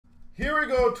Here we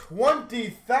go,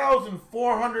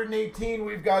 20,418.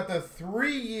 We've got the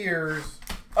 3 years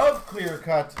of clear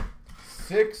cut,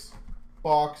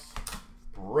 6-box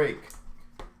break.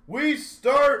 We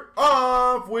start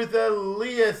off with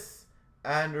Elias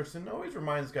Anderson. Always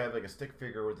reminds guy of like a stick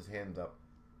figure with his hands up.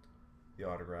 The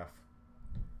autograph.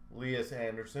 Elias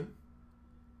Anderson.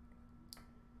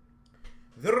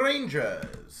 The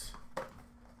Rangers.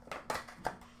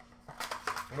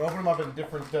 I'm gonna open them up in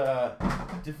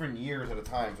different years at a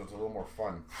time, so it's a little more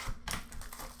fun.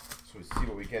 So we see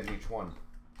what we get in each one.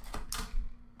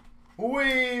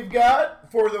 We've got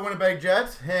for the Winnipeg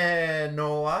Jets,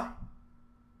 Hanola.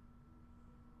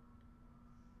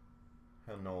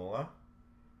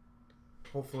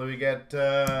 Hopefully we get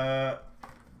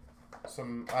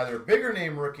some either bigger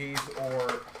name rookies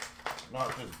or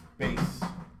not just base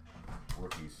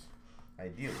rookies,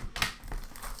 ideally.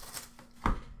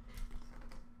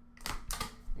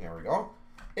 There we go.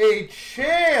 A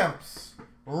Champs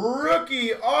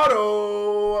rookie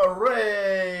auto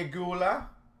Regula,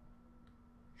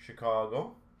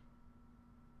 Chicago.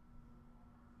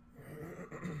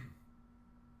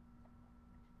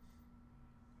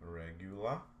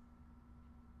 Regula.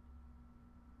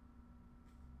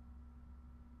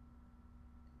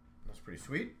 That's pretty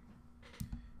sweet.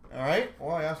 All right.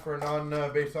 Well, I asked for a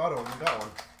non-base auto and we got one.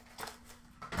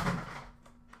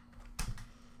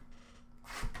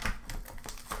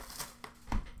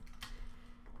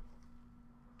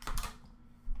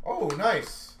 Oh,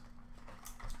 nice.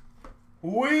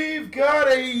 We've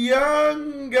got a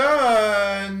Young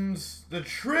Guns, the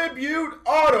Tribute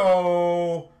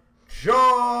Auto,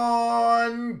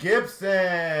 John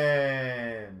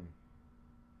Gibson.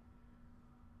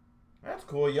 That's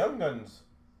cool. Young Guns,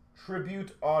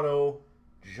 Tribute Auto,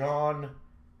 John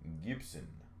Gibson.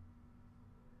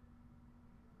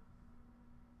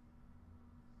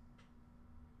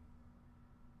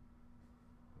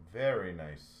 Very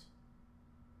nice.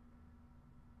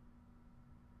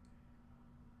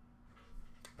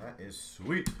 That is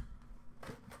sweet.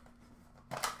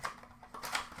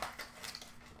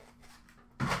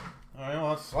 Alright, well,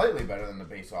 that's slightly better than the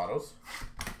base autos.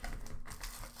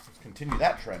 Let's continue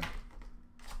that trend.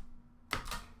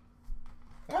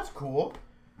 That's cool.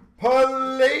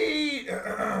 Palladium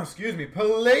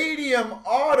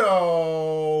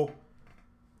Auto,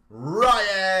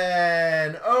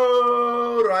 Ryan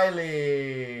O'Reilly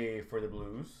for the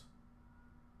Blues.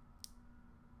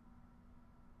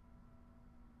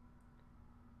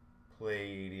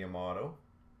 Palladium Auto,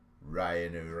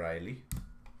 Ryan O'Reilly.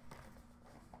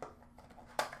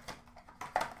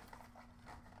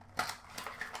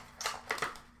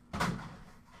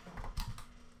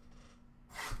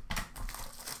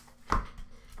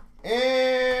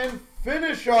 And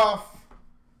finish off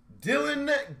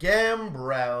Dylan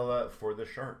Gambrell for the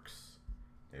Sharks.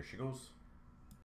 There she goes.